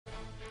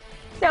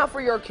Now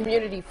for your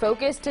community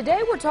focus,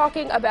 today we're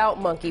talking about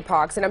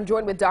monkeypox, and I'm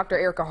joined with Dr.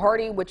 Erica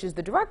Hardy, which is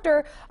the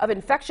Director of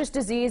Infectious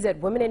Disease at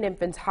Women and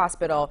Infants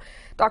Hospital.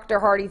 Dr.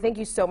 Hardy, thank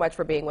you so much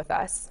for being with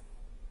us.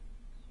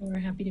 We're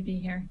happy to be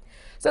here.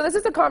 So this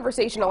is a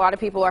conversation a lot of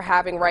people are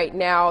having right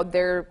now.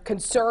 They're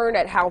concerned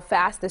at how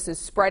fast this is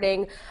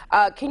spreading.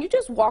 Can you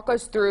just walk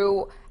us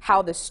through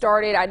how this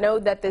started? I know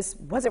that this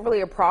wasn't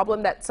really a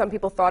problem that some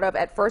people thought of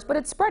at first, but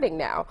it's spreading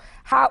now.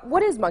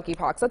 What is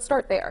monkeypox? Let's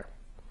start there.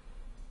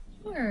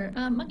 Sure.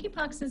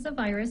 Monkeypox is a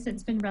virus.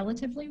 It's been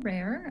relatively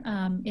rare,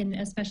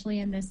 especially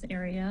in this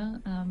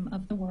area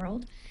of the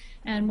world.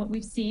 And what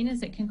we've seen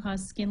is it can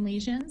cause skin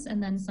lesions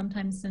and then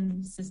sometimes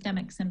some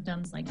systemic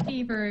symptoms like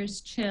fevers,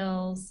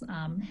 chills,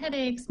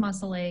 headaches,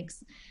 muscle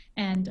aches,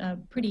 and a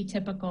pretty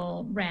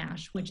typical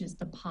rash, which is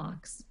the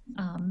pox.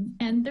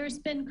 And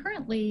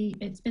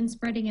it's been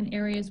spreading in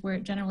areas where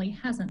it generally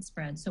hasn't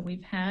spread. So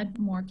we've had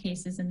more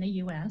cases in the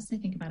US, I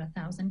think about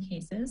 1,000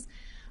 cases.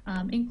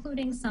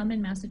 Including some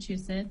in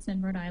Massachusetts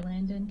and Rhode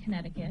Island and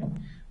Connecticut.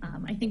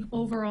 I think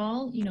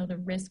overall, the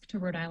risk to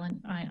Rhode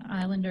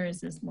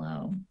Islanders is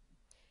low.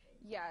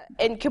 Yeah,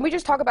 and can we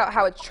just talk about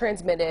how it's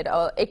transmitted?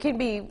 It can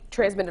be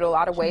transmitted a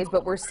lot of ways,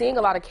 but we're seeing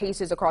a lot of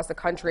cases across the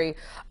country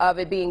of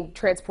it being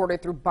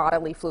transported through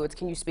bodily fluids.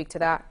 Can you speak to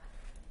that?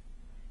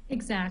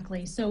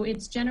 Exactly. So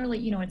it's generally,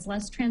 it's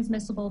less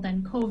transmissible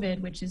than COVID,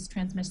 which is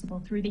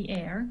transmissible through the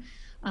air.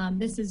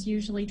 This is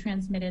usually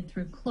transmitted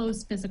through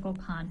close physical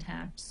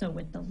contact, so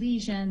with the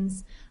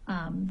lesions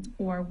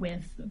or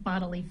with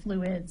bodily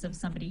fluids of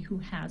somebody who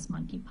has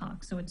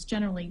monkeypox. So it's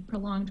generally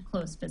prolonged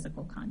close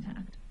physical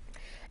contact.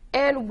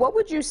 And what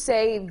would you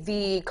say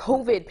the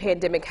COVID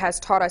pandemic has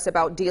taught us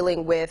about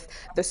dealing with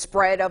the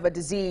spread of a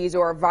disease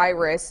or a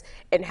virus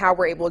and how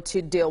we're able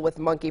to deal with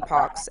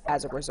monkeypox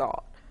as a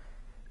result?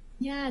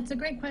 Yeah, it's a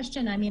great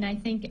question. I mean, I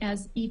think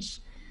as each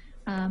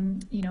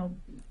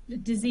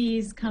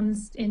disease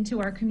comes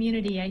into our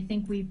community, I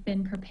think we've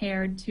been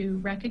prepared to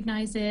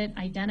recognize it,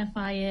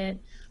 identify it,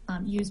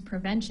 use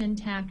prevention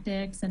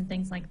tactics and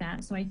things like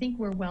that. So I think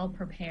we're well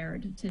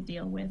prepared to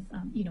deal with,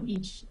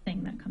 each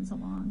thing that comes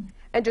along.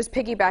 And just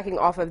piggybacking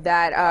off of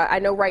that, I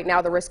know right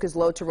now the risk is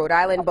low to Rhode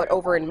Island, but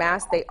over in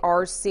Mass, they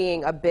are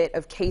seeing a bit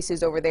of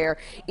cases over there,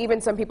 even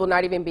some people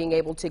not even being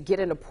able to get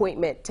an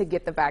appointment to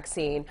get the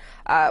vaccine.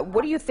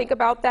 What do you think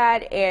about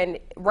that? And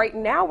right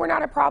now, we're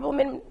not a problem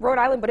in Rhode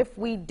Island, but if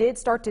we did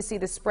start to see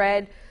the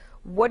spread,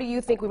 what do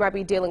you think we might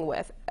be dealing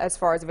with as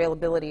far as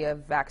availability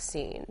of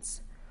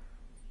vaccines?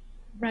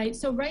 Right.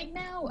 So right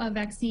now, a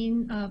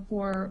vaccine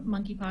for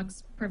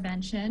monkeypox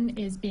prevention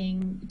is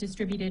being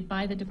distributed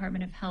by the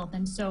Department of Health,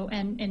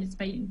 and it's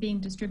being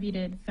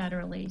distributed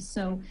federally.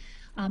 So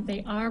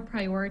they are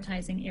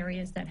prioritizing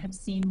areas that have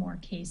seen more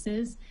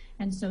cases,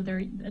 and so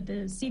the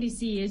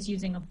CDC is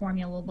using a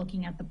formula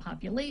looking at the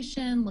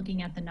population,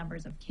 looking at the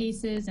numbers of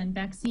cases, and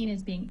vaccine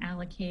is being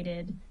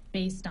allocated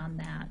based on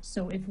that.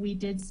 So if we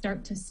did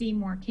start to see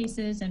more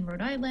cases in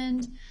Rhode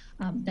Island,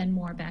 then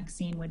more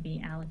vaccine would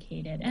be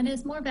allocated. And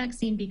as more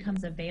vaccine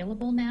becomes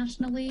available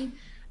nationally,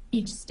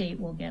 each state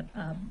will get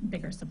a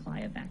bigger supply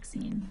of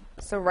vaccine.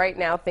 So right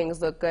now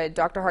things look good.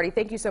 Dr. Hardy,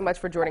 thank you so much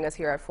for joining us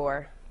here at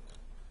 4.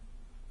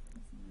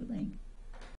 Absolutely.